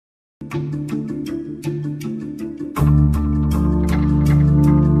For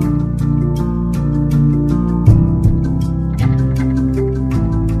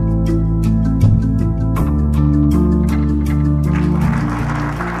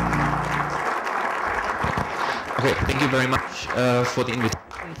the invitation.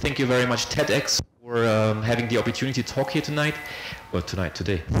 Thank you very much, TEDx, for having the opportunity to talk here tonight. Well,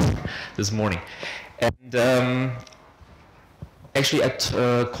 today, this morning. And actually, I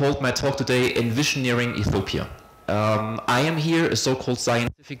called my talk today Envisioneering Ethiopia. I am here a so-called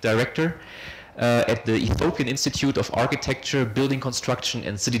scientific director at the Ethiopian Institute of Architecture, Building Construction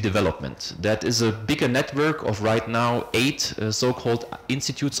and City Development. That is a bigger network of right now 8 so-called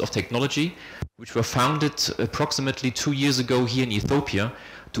institutes of technology, which were founded approximately 2 years ago here in Ethiopia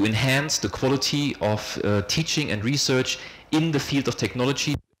to enhance the quality of teaching and research in the field of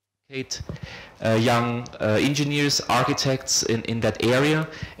technology, to educate young engineers, architects in that area,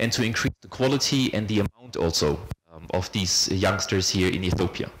 and to increase the quality and the amount also of these youngsters here in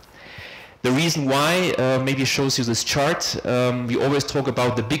Ethiopia. The reason why maybe shows you this chart. We always talk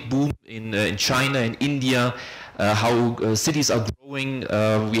about the big boom in China and India, how cities are growing.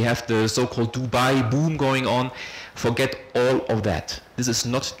 We have the so-called Dubai boom going on. Forget all of that. This is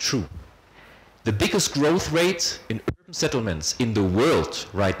not true. The biggest growth rate in urban settlements in the world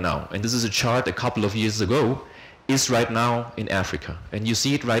right now, and this is a chart a couple of years ago, is right now in Africa. And you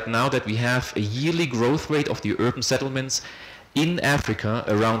see it right now that we have a yearly growth rate of the urban settlements in Africa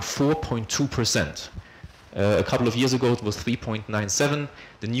around 4.2%. A couple of years ago it was 3.97.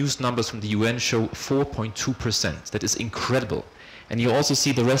 The news numbers from the UN show 4.2%. That is incredible. And you also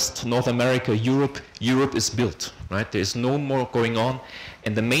see the rest, North America, Europe. Europe is built, right? There is no more going on.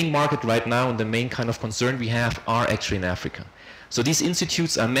 And the main market right now and the main kind of concern we have are actually in Africa. So these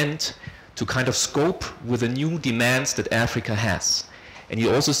institutes are meant to kind of scope with the new demands that Africa has. And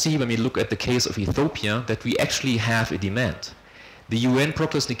you also see when we look at the case of Ethiopia that we actually have a demand. The UN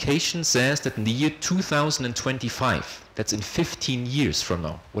prognostication says that in the year 2025, that's in 15 years from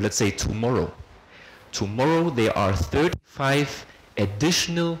now, well, let's say tomorrow, there are 35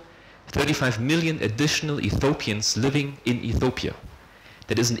 million additional Ethiopians living in Ethiopia.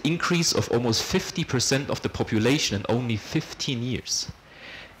 That is an increase of almost 50% of the population in only 15 years.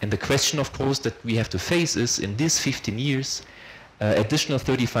 And the question, of course, that we have to face is, in these 15 years, additional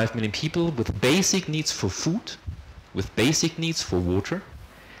 35 million people with basic needs for food, with basic needs for water,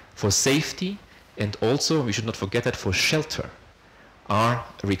 for safety, and also, we should not forget that, for shelter, are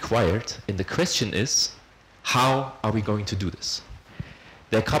required. And the question is, how are we going to do this?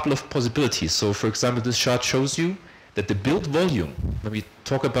 There are a couple of possibilities. So, for example, this chart shows you that the build volume, when we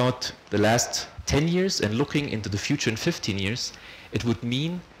talk about the last 10 years and looking into the future in 15 years, it would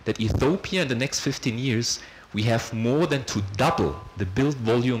mean that Ethiopia in the next 15 years, we have more than to double the build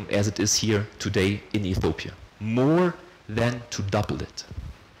volume as it is here today in Ethiopia. More than to double it.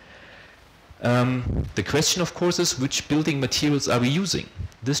 The question, of course, is which building materials are we using?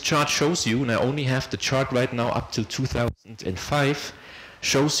 This chart shows you, and I only have the chart right now up till 2005,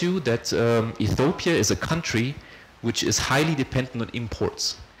 shows you that Ethiopia is a country which is highly dependent on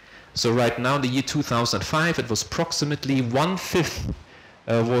imports. So right now in the year 2005, it was approximately 1/5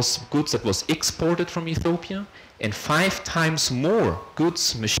 was goods that was exported from Ethiopia, and 5 times more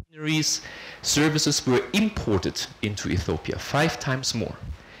goods, machineries, services were imported into Ethiopia, 5 times more.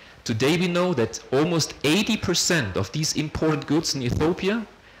 Today we know that almost 80% of these imported goods in Ethiopia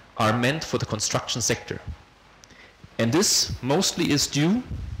are meant for the construction sector. And this mostly is due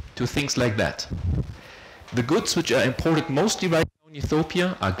to things like that. The goods which are imported mostly right now in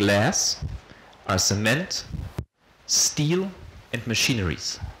Ethiopia are glass, are cement, steel, and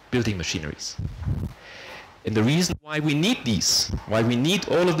machineries, building machineries. And the reason why we need these, why we need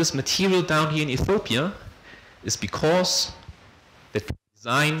all of this material down here in Ethiopia, is because that we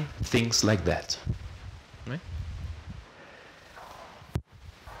design things like that. Right?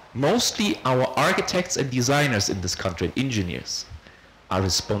 Mostly our architects and designers in this country, engineers, are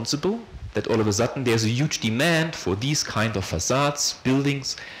responsible that all of a sudden there's a huge demand for these kind of facades,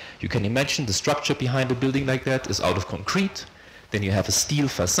 buildings. You can imagine the structure behind a building like that is out of concrete. Then you have a steel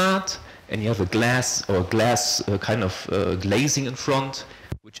facade, and you have a glass kind of glazing in front,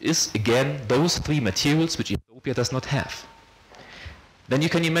 which is, again, those 3 materials which Ethiopia does not have. Then you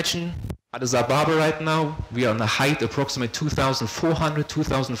can imagine Addis Ababa right now, we are on a height approximately 2,400,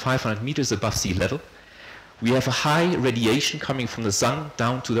 2,500 meters above sea level. We have a high radiation coming from the sun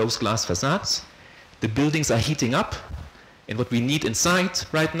down to those glass facades. The buildings are heating up, and what we need inside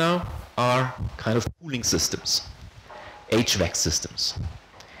right now are kind of cooling systems, HVAC systems.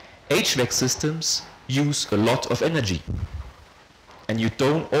 HVAC systems use a lot of energy. and you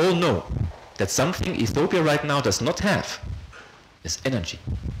don't all know that something Ethiopia right now does not have is energy.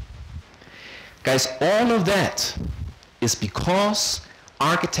 Guys, all of that is because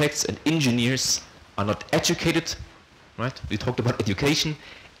architects and engineers are not educated, right? We talked about education,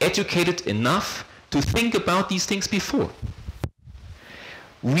 educated enough to think about these things before.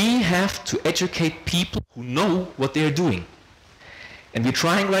 We have to educate people who know what they're doing. And we're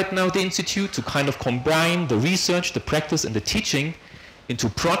trying right now at the Institute to kind of combine the research, the practice, and the teaching into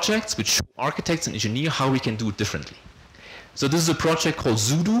projects which show architects and engineers how we can do it differently. So this is a project called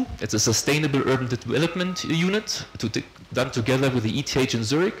ZUDU. It's a Sustainable Urban Development Unit done together with the ETH in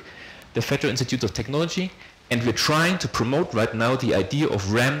Zurich, the Federal Institute of Technology, and we're trying to promote right now the idea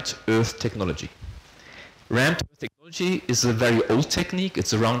of ramped earth technology. Ramped earth technology is a very old technique.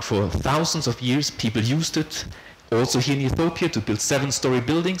 It's around for thousands of years. People used it also here in Ethiopia to build 7-story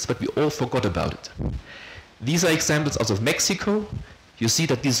buildings, but we all forgot about it. These are examples out of Mexico. You see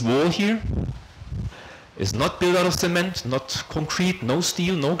that this wall here is not built out of cement, not concrete, no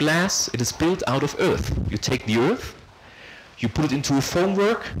steel, no glass. It is built out of earth. You take the earth, you put it into a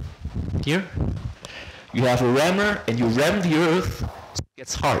formwork here. You have a rammer, and you ram the earth so it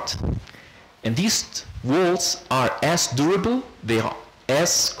gets hard. And these walls are as durable, they are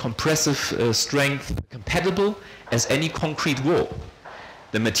as compressive strength compatible as any concrete wall.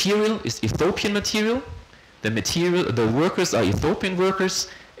 The material is Ethiopian material. The workers are Ethiopian workers,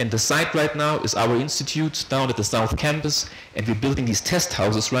 and the site right now is our institute down at the South Campus, and we're building these test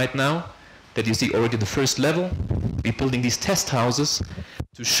houses right now that you see already the first level. We're building these test houses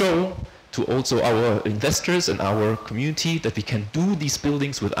to show to also our investors and our community that we can do these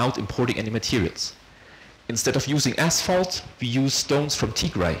buildings without importing any materials. Instead of using asphalt, we use stones from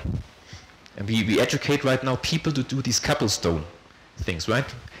Tigray. And we educate right now people to do these cobblestone things, right?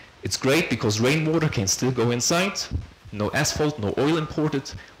 It's great because rainwater can still go inside, no asphalt, no oil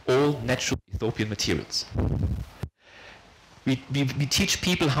imported, all natural Ethiopian materials. We teach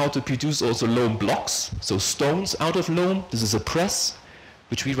people how to produce also loam blocks, so stones out of loam. This is a press,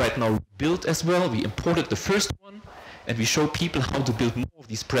 which we right now build as well. We imported the first one, and we show people how to build more of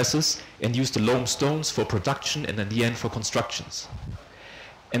these presses and use the loam stones for production and in the end for constructions.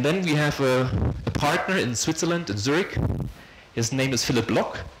 And then we have a partner in Switzerland, in Zurich. His name is Philip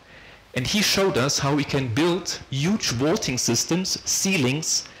Block, and he showed us how we can build huge vaulting systems,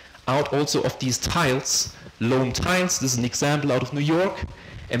 ceilings, out also of these tiles, loam tiles. This is an example out of New York,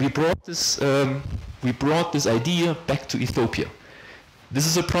 and we brought this idea back to Ethiopia. This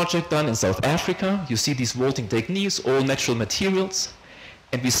is a project done in South Africa. You see these vaulting techniques, all natural materials.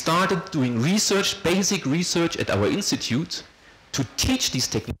 And we started doing research, basic research at our institute to teach these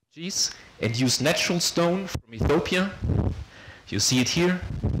technologies and use natural stone from Ethiopia. You see it here.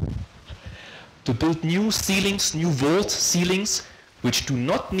 To build new ceilings, new vault ceilings, which do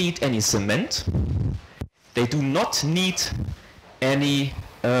not need any cement. They do not need any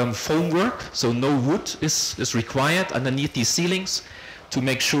foamwork, so no wood is required underneath these ceilings to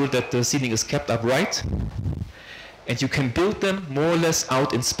make sure that the ceiling is kept upright. And you can build them more or less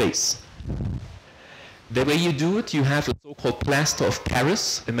out in space. The way you do it, you have a so-called plaster of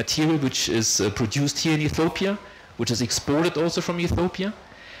Paris, a material which is produced here in Ethiopia, which is exported also from Ethiopia.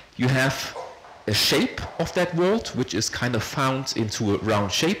 You have a shape of that vault, which is kind of found into a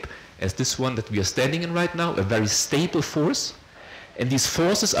round shape, as this one that we are standing in right now, a very stable force. And these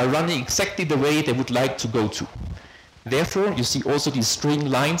forces are running exactly the way they would like to go to. Therefore, you see also these string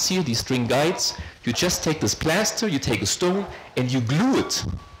lines here, these string guides. You just take this plaster, you take a stone, and you glue it,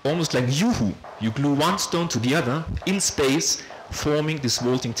 almost like Yoo-hoo. You glue one stone to the other in space, forming this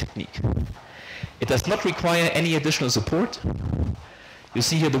vaulting technique. It does not require any additional support. You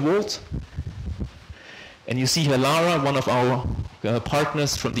see here the vault. And you see here Lara, one of our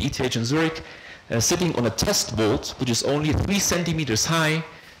partners from the ETH in Zurich, sitting on a test vault, which is only 3 centimeters high.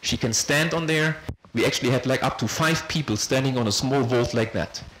 She can stand on there. We actually had like up to 5 people standing on a small vault like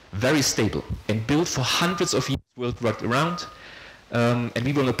that. Very stable and built for hundreds of years worldwide around. And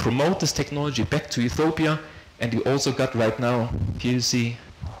we want to promote this technology back to Ethiopia. And we also got right now, here you see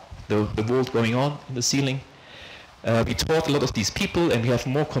the vault going on in the ceiling. We taught a lot of these people, and we have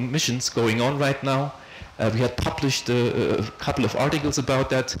more commissions going on right now. We had published a couple of articles about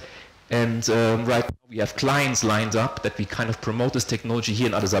that. And right now we have clients lined up that we kind of promote this technology here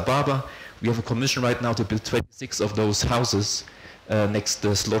in Addis Ababa. We have a commission right now to build 26 of those houses next to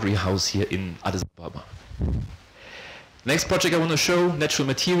the slaughtering house here in Addis Ababa. The next project I want to show, natural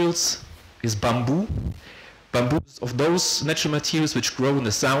materials, is bamboo. Bamboo is of those natural materials which grow in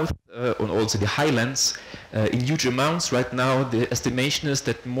the south, and also the highlands, in huge amounts. Right now the estimation is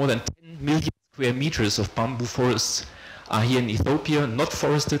that more than 10 million square meters of bamboo forests are here in Ethiopia, not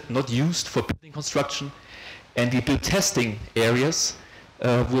forested, not used for building construction. And we built testing areas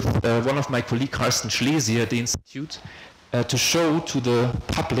with one of my colleagues, Carsten Schlesier at the Institute, to show to the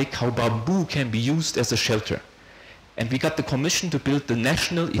public how bamboo can be used as a shelter. And we got the commission to build the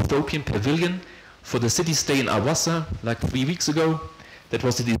National Ethiopian Pavilion for the city stay in Awassa, like 3 weeks ago. That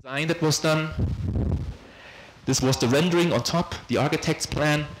was the design that was done. This was the rendering on top, the architect's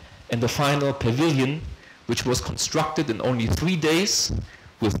plan, and the final pavilion, which was constructed in only 3 days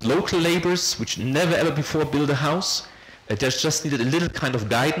with local laborers, which never ever before built a house. They just needed a little kind of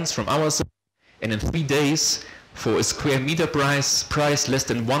guidance from our side. And in 3 days, for a square meter price less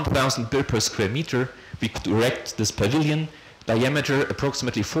than 1,000 birr per square meter, we could erect this pavilion, diameter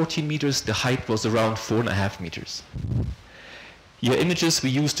approximately 14 meters, the height was around 4.5 meters. Here images, we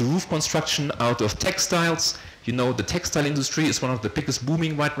used the roof construction out of textiles. You know, the textile industry is one of the biggest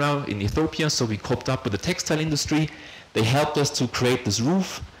booming right now in Ethiopia, so we coped up with the textile industry. They helped us to create this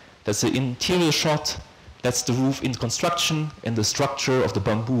roof. That's the interior shot. That's the roof in construction and the structure of the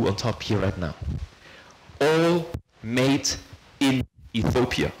bamboo on top here right now. All made in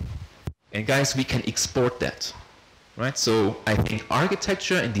Ethiopia. And guys, we can export that, right? So I think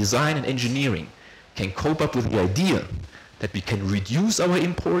architecture and design and engineering can cope up with the idea that we can reduce our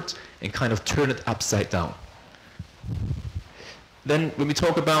import and kind of turn it upside down. Then when we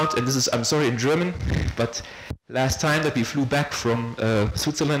talk about, and this is, I'm sorry in German, but last time that we flew back from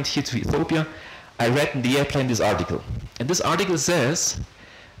Switzerland here to Ethiopia, I read in the airplane this article. And this article says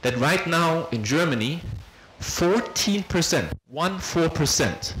that right now in Germany, 14%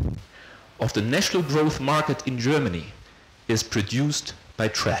 of the national growth market in Germany is produced by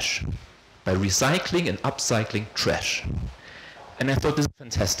trash, by recycling and upcycling trash. And I thought this is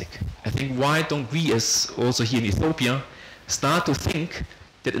fantastic. I think why don't we, as also here in Ethiopia, start to think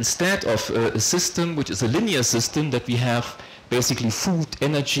that instead of a system which is a linear system, that we have basically food,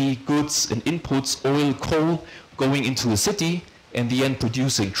 energy, goods and inputs, oil, coal, going into a city and the end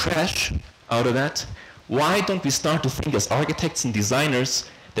producing trash out of that, why don't we start to think as architects and designers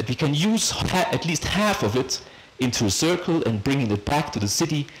that we can use at least half of it into a circle and bringing it back to the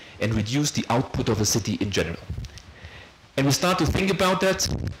city and reduce the output of a city in general. And we start to think about that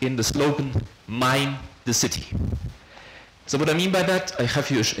in the slogan, Mine the City. So what I mean by that, I have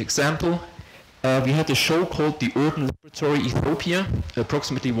here an example. We had a show called the Urban Laboratory Ethiopia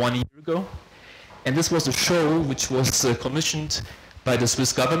approximately 1 year ago. And this was a show which was commissioned by the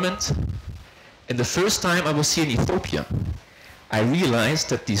Swiss government. And the first time I was here in Ethiopia, I realized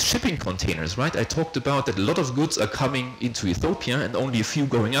that these shipping containers, right? I talked about that a lot of goods are coming into Ethiopia and only a few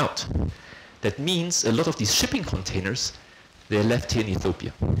going out. That means a lot of these shipping containers, they're left here in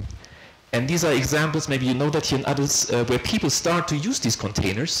Ethiopia. And these are examples, maybe you know that here in ADDIS, where people start to use these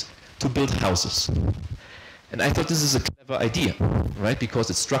containers to build houses. And I thought this is a clever idea, right? Because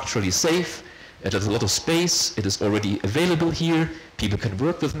it's structurally safe, it has a lot of space, it is already available here, people can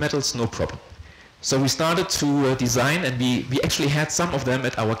work with metals, no problem. So we started to design, and we actually had some of them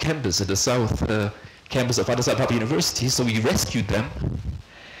at our campus, at the south campus of ADDIS ABABA University, so we rescued them,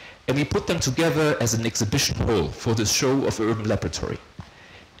 and we put them together as an exhibition hall for this show of Urban Laboratory.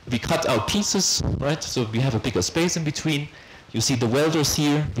 We cut out pieces, right, so we have a bigger space in between. You see the welders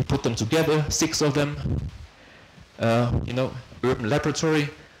here, we put them together, 6 of them. You know, Urban Laboratory,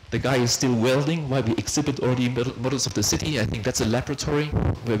 the guy is still welding while we exhibit all the models of the city. I think that's a laboratory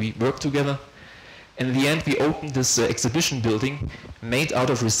where we work together. And in the end, we opened this exhibition building made out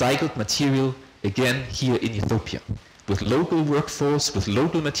of recycled material, again, here in Ethiopia, with local workforce, with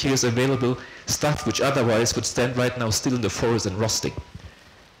local materials available, stuff which otherwise would stand right now still in the forest and rusting.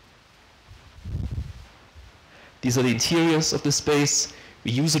 These are the interiors of the space.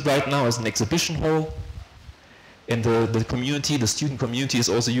 We use it right now as an exhibition hall. And the community, the student community, is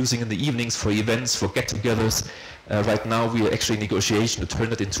also using in the evenings for events, for get-togethers. Right now, we are actually in negotiation to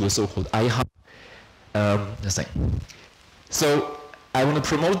turn it into a so-called iHub. So I want to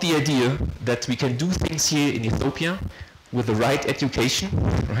promote the idea that we can do things here in Ethiopia with the right education,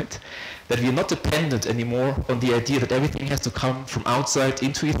 right? That we are not dependent anymore on the idea that everything has to come from outside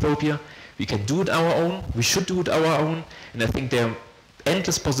into Ethiopia. We can do it our own, we should do it our own, and I think there are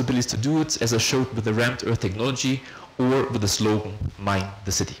endless possibilities to do it, as I showed with the rammed earth technology or with the slogan, Mine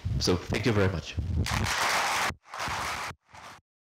the City. So thank you very much.